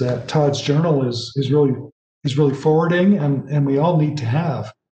conversations that Todd's journal is really forwarding, and we all need to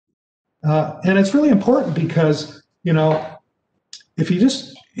have. And it's really important because, if you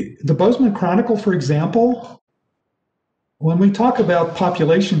just, the Bozeman Chronicle, for example, when we talk about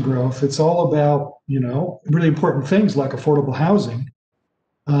population growth, it's all about, really important things like affordable housing.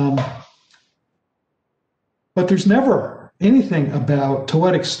 But there's never anything about to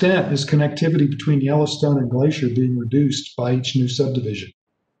what extent is connectivity between Yellowstone and Glacier being reduced by each new subdivision.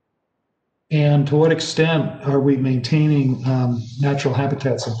 And to what extent are we maintaining natural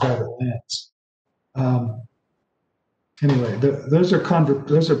habitats and private lands? Anyway, those are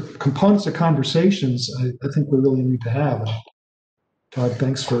components of conversations I think we really need to have. And Todd,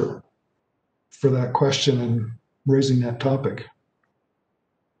 thanks for that question and raising that topic.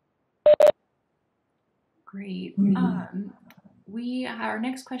 Great. Our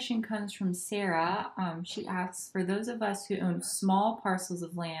next question comes from Sarah. She asks, for those of us who own small parcels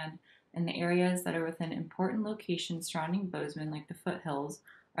of land in the areas that are within important locations surrounding Bozeman, like the foothills,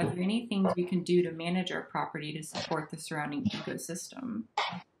 are there any things we can do to manage our property to support the surrounding ecosystem?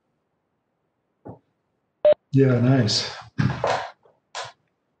 Yeah, nice.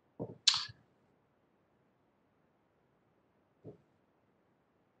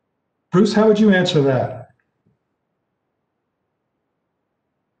 Bruce, how would you answer that?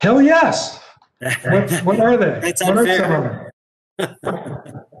 Hell yes. What are they? That's what unfair. Are some of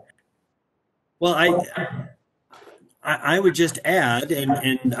them? Well, I would just add, and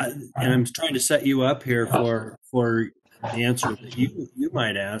I'm trying to set you up here for the answer that you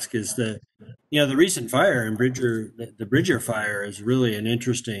might ask, is the recent fire in Bridger, the Bridger fire is really an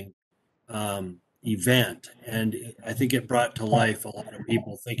interesting event, and I think it brought to life a lot of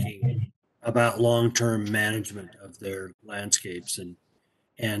people thinking about long-term management of their landscapes,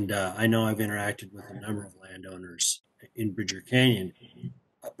 and I know I've interacted with a number of landowners in Bridger Canyon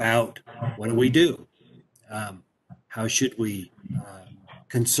about what do we do. How should we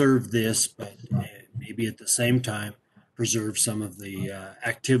conserve this, but maybe at the same time preserve some of the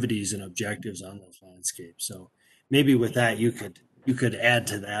activities and objectives on those landscapes? So maybe with that you could add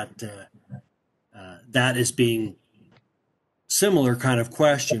to that. That as being similar kind of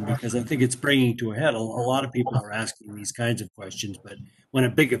question, because I think it's bringing to a head. A lot of people are asking these kinds of questions, but when a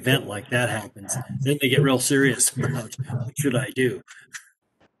big event like that happens, then they get real serious about what should I do.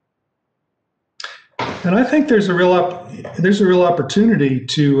 And I think there's a real opportunity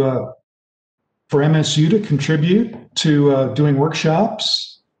for MSU to contribute to doing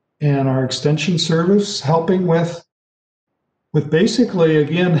workshops, and our extension service helping with basically,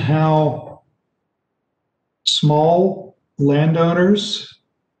 again, how small landowners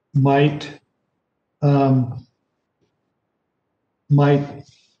might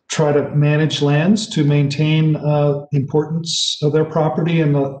try to manage lands to maintain importance of their property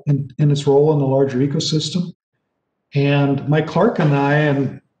and its role in the larger ecosystem. And Mike Clark and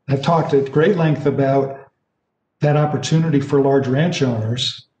I have talked at great length about that opportunity for large ranch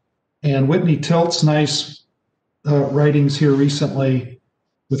owners. And Whitney Tilt's nice writings here recently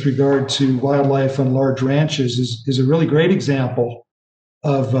with regard to wildlife on large ranches is a really great example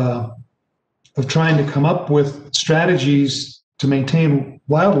of trying to come up with strategies to maintain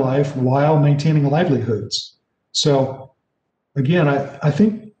wildlife while maintaining livelihoods. So again, I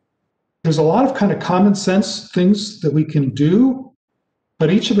think there's a lot of kind of common sense things that we can do, but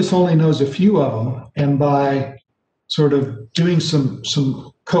each of us only knows a few of them. And by sort of doing some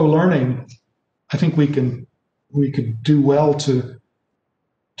co-learning, I think we could do well to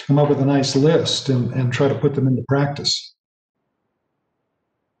come up with a nice list and try to put them into practice.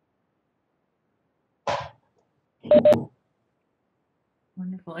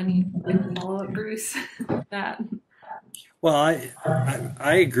 Wonderful. Any follow-up, Bruce, with that? Well,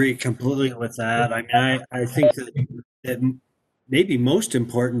 I agree completely with that. I mean, I think that maybe most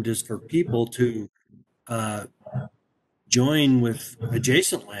important is for people to join with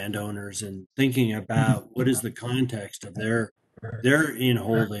adjacent landowners in thinking about what is the context of their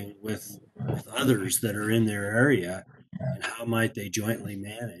in-holding with others that are in their area, and how might they jointly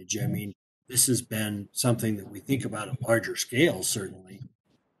manage. I mean, this has been something that we think about at larger scale, certainly,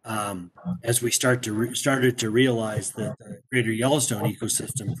 as we started to realize that the greater Yellowstone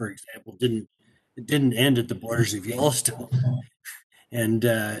ecosystem, for example, didn't end at the borders of Yellowstone, and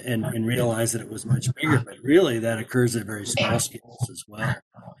realize that it was much bigger. But really, that occurs at very small scales as well.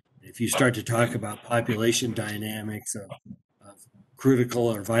 If you start to talk about population dynamics of critical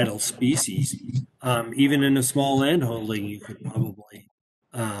or vital species, even in a small landholding, you could probably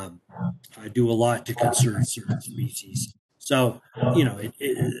do a lot to conserve certain species. So,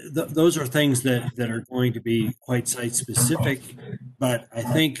 those are things that are going to be quite site specific. But I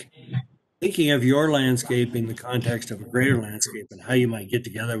think thinking of your landscape in the context of a greater landscape and how you might get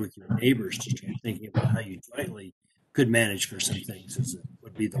together with your neighbors to start thinking about how you jointly could manage for some things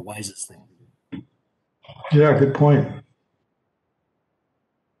would be the wisest thing to do. Yeah, good point.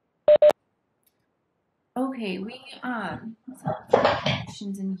 Okay, we some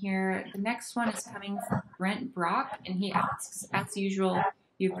questions in here. The next one is coming from Brent Brock, and he asks, as usual,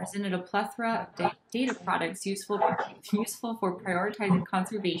 you've presented a plethora of data products useful for prioritizing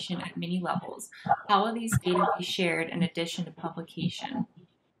conservation at many levels. How will these data be shared in addition to publication?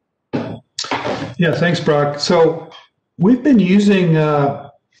 Yeah, thanks, Brock. So we've been using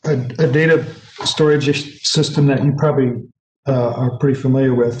a data storage system that you probably are pretty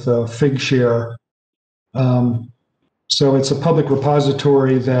familiar with, Figshare. So it's a public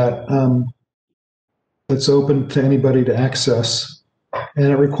repository that's open to anybody to access. And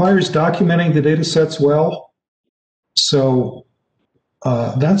it requires documenting the data sets well. So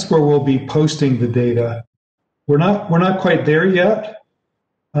that's where we'll be posting the data. We're not quite there yet.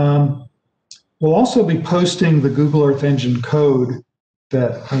 We'll also be posting the Google Earth Engine code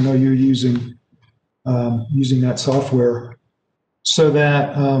that I know you're using that software, so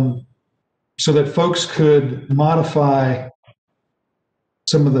that folks could modify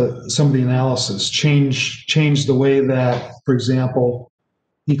some of the analysis, change the way that, for example,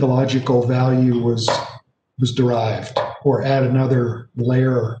 ecological value was derived, or add another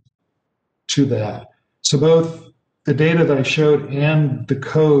layer to that. So both the data that I showed and the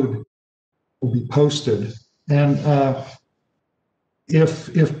code will be posted. And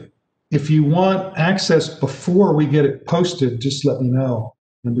if you want access before we get it posted, just let me know,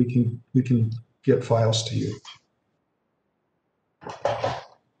 and we can get files to you.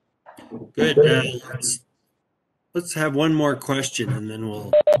 Good. Let's have one more question, and then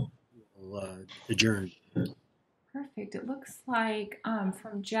we'll adjourn. Perfect. It looks like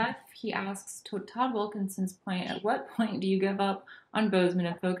from Jeff, he asks, to Todd Wilkinson's point, at what point do you give up on Bozeman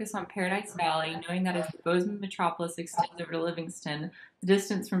and focus on Paradise Valley, knowing that as the Bozeman metropolis extends over to Livingston, the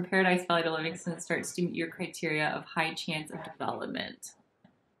distance from Paradise Valley to Livingston starts to meet your criteria of high chance of development?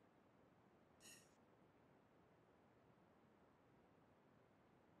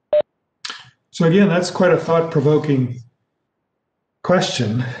 So again, that's quite a thought-provoking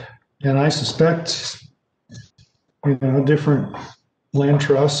question, and I suspect different land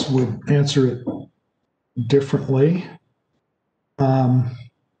trusts would answer it differently. And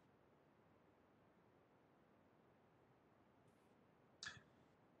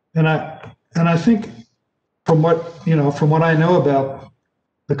I think from what I know about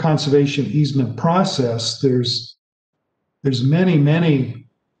the conservation easement process, there's many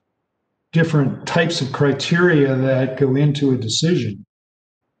different types of criteria that go into a decision,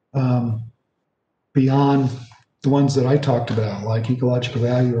 beyond the ones that I talked about, like ecological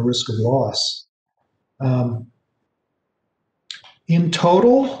value or risk of loss. In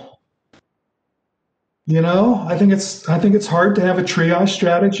total, I think it's hard to have a triage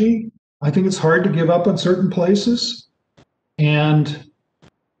strategy. I think it's hard to give up on certain places, and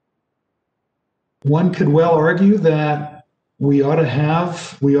one could well argue that we ought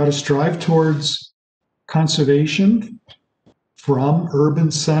to strive towards conservation from urban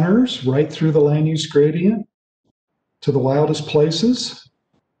centers right through the land use gradient to the wildest places,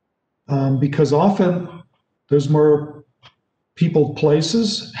 because often those more peopled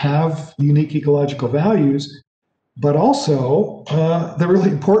places have unique ecological values, but also they're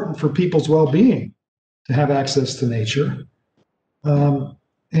really important for people's well-being to have access to nature. And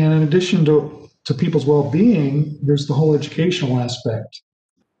in addition to people's well-being, there's the whole educational aspect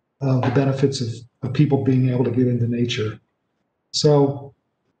of the benefits of people being able to get into nature. So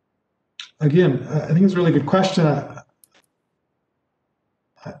again, I think it's a really good question.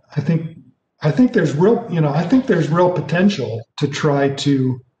 I think there's real potential to try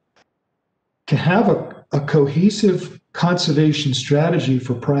to have a cohesive conservation strategy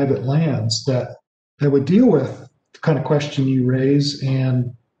for private lands that would deal with the kind of question you raise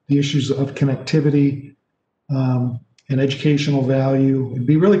and the issues of connectivity and educational value. It'd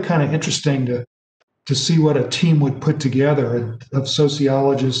be really kind of interesting to see what a team would put together of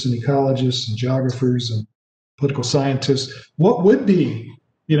sociologists and ecologists and geographers and political scientists. What would be,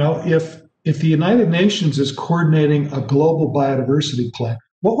 if the United Nations is coordinating a global biodiversity plan,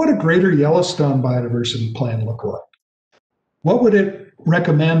 what would a greater Yellowstone biodiversity plan look like? What would it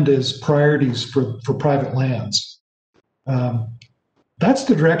recommend as priorities for private lands? That's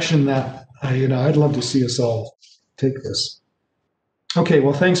the direction that I'd love to see us all take this. Okay,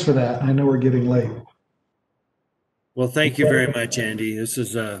 well, thanks for that. I know we're getting late. Well, thank you very much, Andy. This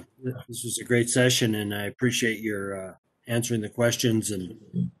was a great session, and I appreciate your answering the questions, and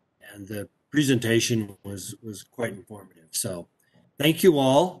the presentation was quite informative. So, thank you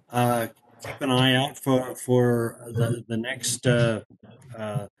all. Keep an eye out for the next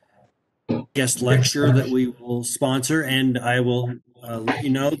guest lecture that we will sponsor, and I will let you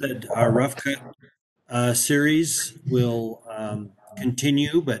know that our Rough Cut series will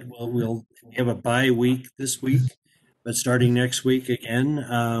continue, but we'll have a bye week this week. But starting next week again,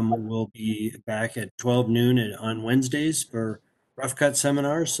 we'll be back at 12 noon on Wednesdays for Rough Cut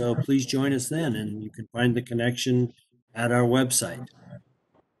seminars. So please join us then, and you can find the connection at our website.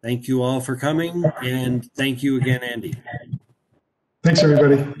 Thank you all for coming, and thank you again, Andy. Thanks,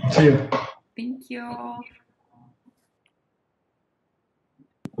 everybody. See you. Thank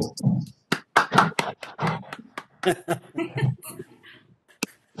you.